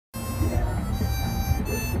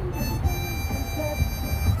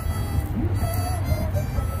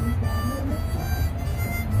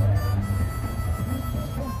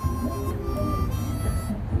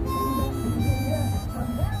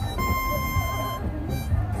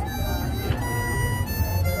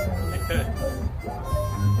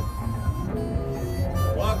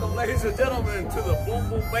ladies and gentlemen, to the Boom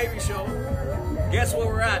Boom Baby Show. Guess where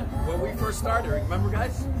we're at? Where we first started, remember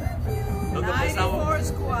guys? 94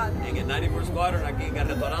 Squad. En el 94 Squadron, aquí en el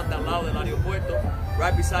restaurante al lado del aeropuerto,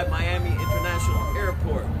 right beside Miami International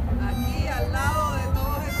Airport. Aquí al lado de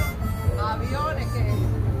todos estos aviones que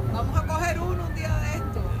vamos a coger uno un día de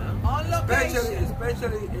esto. On location.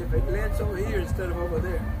 Especially if it lands over here instead of over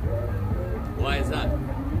there. Why is that?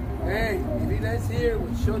 Hey, if he lands here,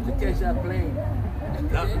 we're sure to catch that plane.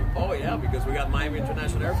 Oh yeah, because we got Miami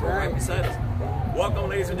International Airport right beside us. Welcome,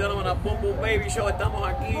 ladies and gentlemen, a Boom Boom Baby Show. Estamos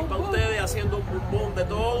aquí para ustedes haciendo un boom boom de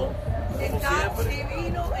todo. Está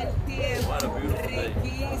divino el tiempo. What a beautiful day.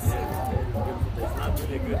 Riquísimo. It's not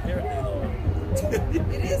really a good hair day though.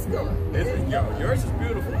 It is good. Yours is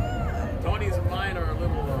beautiful. Tony's and mine are a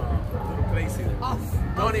little crazy there. Off.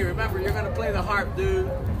 Tony, remember, you're going to play the harp, dude.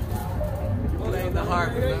 You're playing the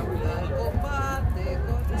harp, remember?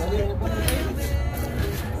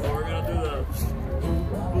 So we're going to do the boom,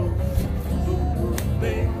 boom, boom, boom,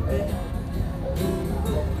 baby. Boom,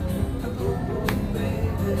 boom,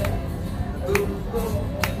 baby. Boom, boom,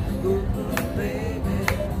 boom, boom, baby.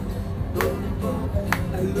 Boom, boom,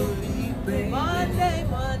 I love you, baby. Monday,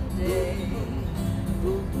 Monday.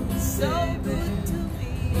 So good to me.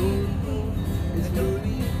 It's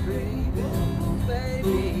lonely, baby.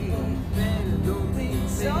 Baby.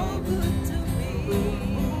 So good to me.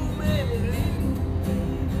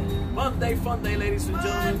 Monday Fun Day, ladies and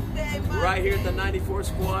gentlemen. Monday. Right here at the 94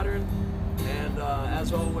 Squadron. And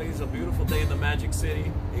as always, a beautiful day in the Magic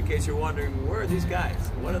City. In case you're wondering, where are these guys?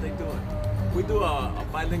 What are they doing? We do a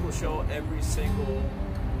bilingual show every single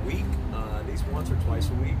week, at least once or twice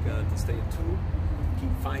a week to stay in tune,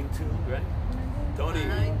 keep fine-tuned, right? Tony,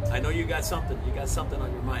 I know you got something. You got something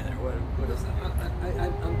on your mind there. What is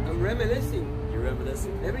that? I'm reminiscing. You're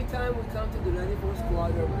reminiscing? Every time we come to the 94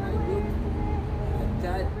 Squadron, when I look at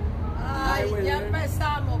that highway ya there,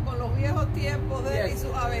 empezamos con los viejos tiempos de él y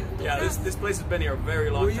sus aventuras. Yeah, this place has been here a very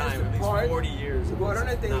long time, at least 40 years. We go on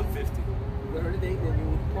a date. Not 50. We go on a date, then you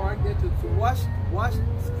would park there to wash,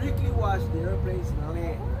 strictly wash the airplanes.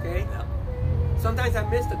 Okay? Yeah. Sometimes I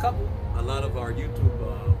missed a couple. A lot of our YouTube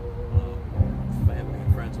family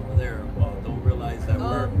and friends over there don't realize that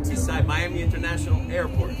we're beside Miami International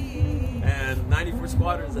Airport. And 94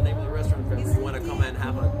 Squadron is the name of the restaurant. If ever you want to come and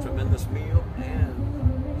have a tremendous meal and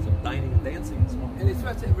some dining and dancing as well. And it's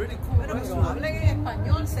such a really cool Pero restaurant. hablen en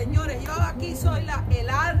español, señores. Yo aquí soy el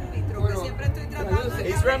árbitro que siempre estoy tratando de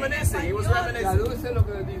He's reminiscing. He was reminiscing. Tradúcese lo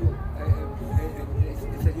que le digo.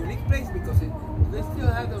 It's a unique place because they still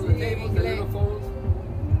have on the tables the little phones.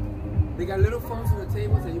 They got little phones on the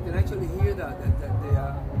tables and you can actually hear the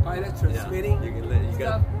pilot transmitting.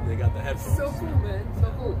 Yeah, they got the headphones. So cool, man.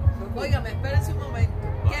 So cool. Óigame, espérense un momento.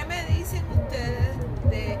 ¿Qué me dicen ustedes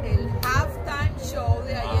del halftime show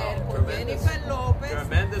de ayer con Jennifer Lopez?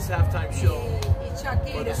 Tremendous halftime show y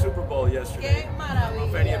Shakira. for the Super Bowl yesterday. Qué I don't know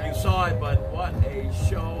if any of you saw it, but what a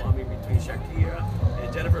show. I mean, between Shakira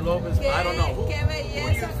and Jennifer Lopez, I don't know. Who do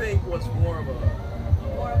you think was more of a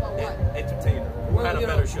entertainer? Who had a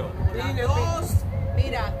better show? Las dos,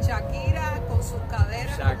 mira, Shakira con sus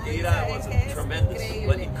caderas. Shakira was a tremendous,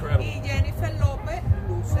 incredible. Y Jennifer Lopez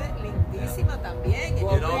luce lindísima también.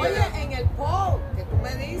 Oye, en el pole, que tú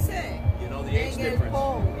me dices. You know the age difference.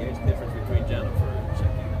 The age difference between Jennifer and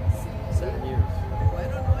Shakira. 7 years.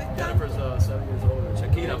 Bueno, no es Jennifer's 7 years older than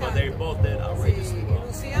Shakira, but they both did outrageously well.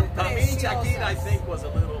 También Shakira, I think, was a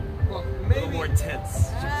little more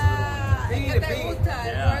intense. Es que te gusta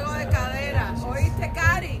el juego de cadera. ¿Oíste,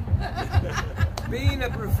 Cari? Being a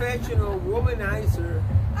professional womanizer.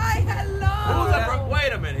 Ay, hello.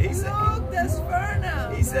 Wait a minute. Look, there's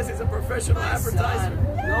Verna. He says he's a professional advertiser.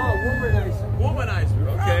 No, womanizer. Womanizer,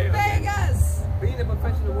 okay. From Vegas. Being a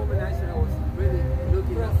professional womanizer, I was really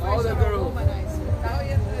looking at all the girls. ¿Estás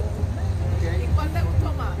oyendo esto? Okay. ¿Y cuál te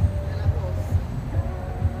gustó más de las dos?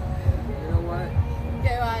 You know what?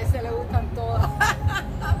 Que va, a ese le gustan todas.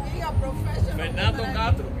 Amiga, professional. Fernando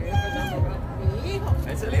Castro. ¿Quién es Fernando Castro? Mi hijo.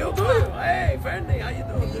 Es el hijo tuyo. Hey, Fernie, how you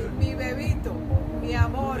doing, dude? Mi bebito, mi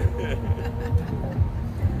amor.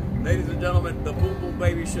 Ladies and gentlemen, the Boom Boom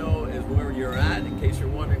Baby Show is where you're at. In case you're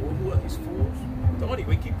wondering, well, who are these fools? Tony,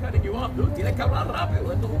 we keep cutting you off, dude. Tienes que hablar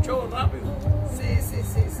rápido. Esto es un show rápido. Sí.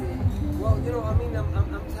 Well, you know, I mean, I'm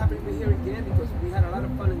happy to be here again because we had a lot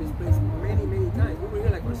of fun in this place many times. We were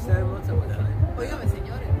here like for 7 months at one time. Óigame,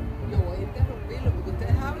 señores, yo voy a interrumpirlo porque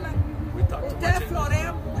ustedes hablan, ustedes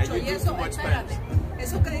florean mucho y eso, espérate,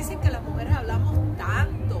 eso que dicen que las mujeres hablamos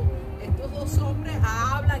tanto, estos dos hombres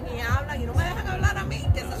hablan y no me dejan hablar a mí,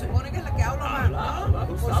 que se supone que es la que hablo más, ¿no?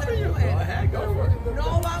 Por ser mujer.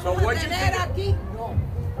 No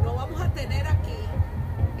vamos a tener aquí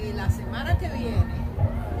y la semana que viene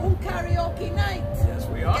un karaoke night. Yes,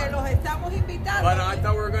 we are. Que los estamos invitando. But I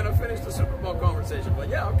thought we were going to finish the Super Bowl conversation. But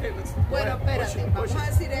yeah, okay, let's. Bueno, espérate, vamos a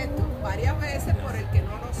decir esto varias veces por el que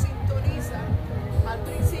no nos sintoniza al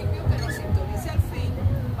principio, que nos sintonice al fin,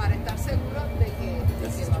 para estar seguros de que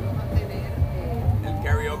vamos a tener el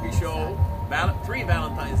karaoke show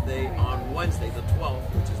pre-Valentine's Day on Wednesday, the 12th,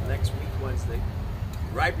 which is next week Wednesday,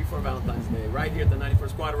 right before Valentine's Day, right here at the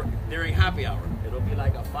 91st Quadrant during happy hour. It'll be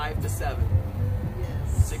like a 5 to 7,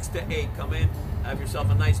 6 to 8. Come in, have yourself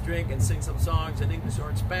a nice drink, and sing some songs in English or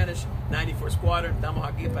in Spanish. 94th Quadrant, estamos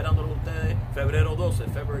aquí esperándolos ustedes. Febrero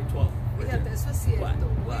 12, February 12th. Fíjate, eso es cierto.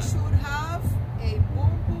 We should have a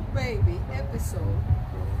Boom Boom Baby episode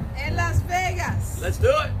in Las Vegas. Let's do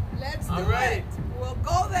it. Let's do it. We'll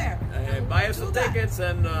go there. Buy us some tickets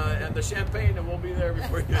and the champagne, and we'll be there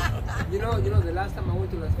before you know. You know, the last time I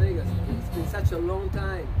went to Las Vegas, it's been such a long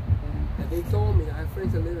time that they told me, I have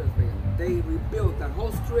friends that live in Las Vegas, they rebuilt that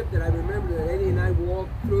whole strip that I remember that Eddie and I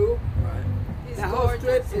walked through. Right. That whole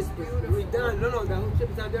strip is redone. No, that whole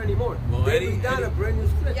strip is not there anymore. Well, they redone a brand new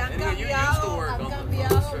strip. Eddie, you used to work on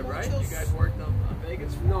the strip, right? You guys worked on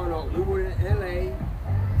Vegas? No, we were in LA.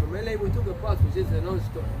 From LA we took a bus, which is another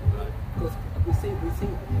story. Because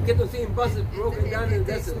we kept on seeing buses broken down in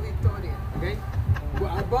the desert. Okay? Well,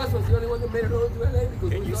 our bus was the only one that made it over to LA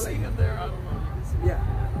because Can you see them there? I don't know. Yeah.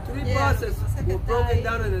 3 buses were broken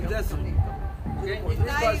down in the desert. Okay? 3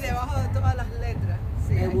 buses.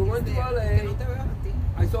 And we went to LA.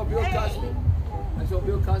 I saw Bill Cosby. I saw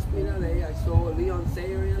Bill Cosby in LA. I saw Leon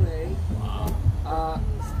Sayer in LA. Wow.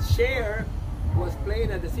 Cher was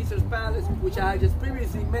playing at the Caesars Palace, which I had just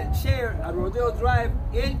previously met Cher at Rodeo Drive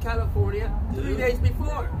in California 3 days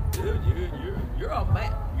before. Dude, you're a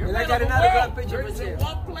man. You're and man I got of the another world. picture There's of Cher.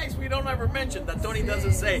 one place we don't ever mention that Tony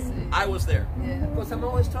doesn't say, I was there. Because I'm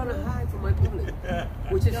always trying to hide from my public,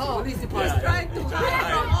 which is the police department. He's trying to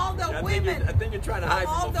hide from all the women. I think you're trying to hide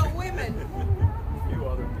from all the women. You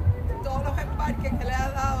other people. Todos los embarques que le ha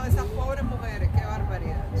dado a esas pobres mujeres, qué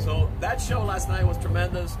barbaridad. So that show last night was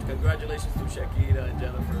tremendous. Congratulations to Shakira and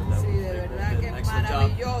Jennifer. That sí, de verdad que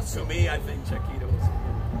maravilloso. To me, I think Shakira was.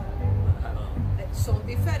 Son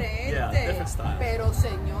diferentes, yeah, pero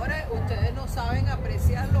señores, ustedes no saben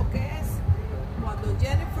apreciar lo que es cuando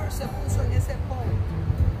Jennifer se puso en ese pole.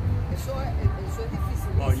 Eso es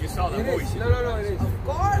difícil. Oh, you saw that movie? No, it is. Of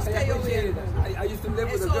course que yo vi. I used to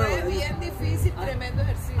live with a Eso girl. es bien difícil, tremendo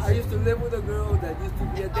ejercicio. I used to live with a girl that used to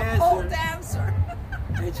be a dancer. Pole dancer.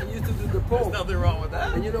 And she used to do the pole. There's nothing wrong with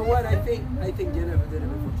that. And you know what? I think Jennifer did it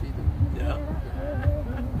before she did. Yeah.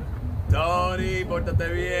 Tony,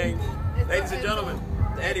 pórtate bien. Ladies and gentlemen,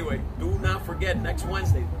 anyway, do not forget, next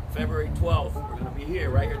Wednesday, February 12th, we're going to be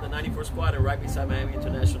here, right here at the 94th Quadrant, right beside Miami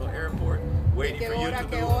International Airport, waiting for you to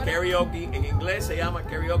do karaoke. En inglés se llama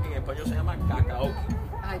karaoke, en español se llama kakaoke.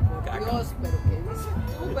 Ay, por Dios, pero qué dices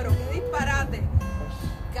tú, pero qué disparate.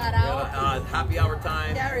 Karaoke. Happy hour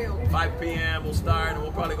time, karaoke. 5 p.m. we'll start, and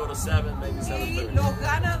we'll probably go to 7, maybe 7:30. Y los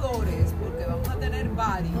ganadores, porque vamos a tener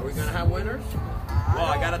varios. Are we going to have winners? Well,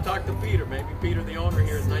 I got to talk to Peter. Maybe Peter, the owner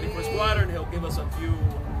here at 91st Quadrant, he'll give us a few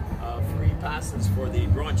free passes for the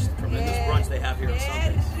brunch, tremendous brunch they have here on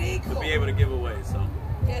Sundays, to be able to give away. So.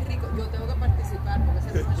 Qué rico. Yo tengo que participar porque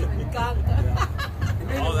ese brunch me encanta.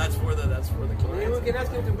 Oh, that's for the clients. Maybe we can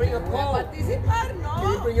ask him to bring a pole. Participar, no.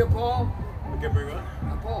 Can you bring a pole? We can bring what?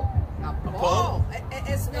 A pole. A pole.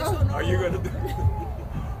 Eso no. Are you going to do?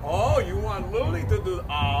 Oh, you want Luli to do?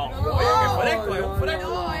 Oh, no,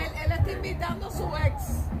 no, él está invitando a su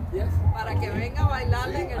ex. Yes. Para que venga a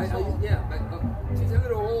bailarle en el sol. Yeah, but she's a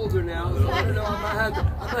little older now, so I don't know. I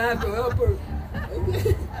might have to help her. A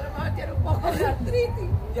lo mejor tiene un poco de artritis.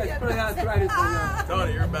 Yeah, she probably has arthritis now.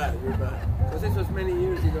 Tony, you're bad. Because this was many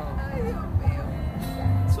years ago. Ay, Dios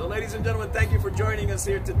mío. So, ladies and gentlemen, thank you for joining us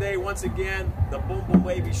here today. Once again, the Boom Boom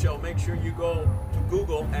Baby Show. Make sure you go to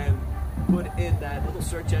Google and put in that little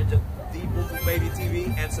search engine, the Boom Boom Baby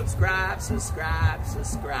TV, and subscribe.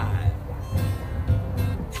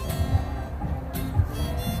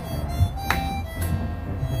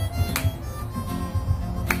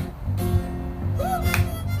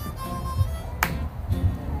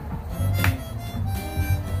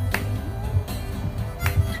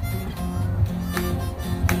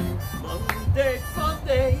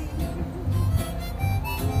 Monday.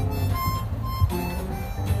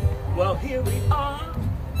 Well, here we are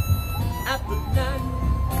at the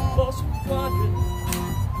 94th Quadrant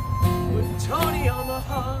with Tony on the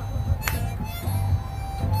heart.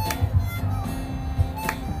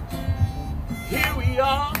 Here we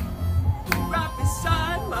are right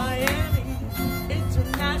beside Miami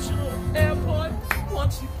International Airport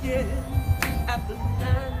once again at the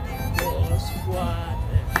 94 Squadron.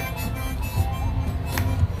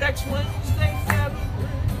 Next Wednesday,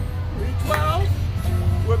 February 12th,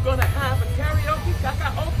 we're gonna have a karaoke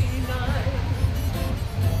night.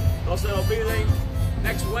 No se olviden,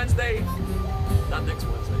 next Wednesday, not next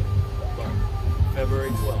Wednesday, but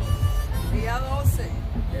February 12th. Día 12.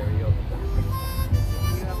 Karaoke.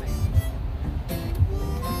 Dígame.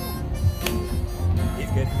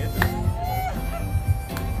 He's getting it.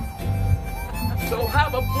 So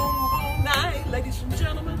have a boom boom night, ladies and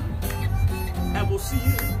gentlemen. And we'll see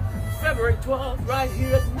you February 12th right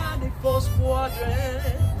here at 94 Squadron.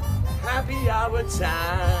 Happy hour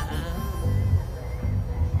time.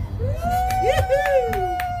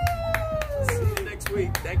 See you next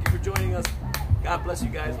week. Thank you for joining us. God bless you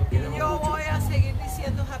guys. Yo voy a seguir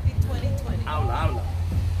diciendo Happy 2020. Habla.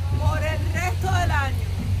 Por el resto del año.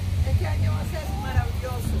 Este año va a ser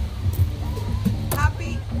maravilloso.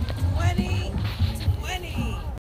 Happy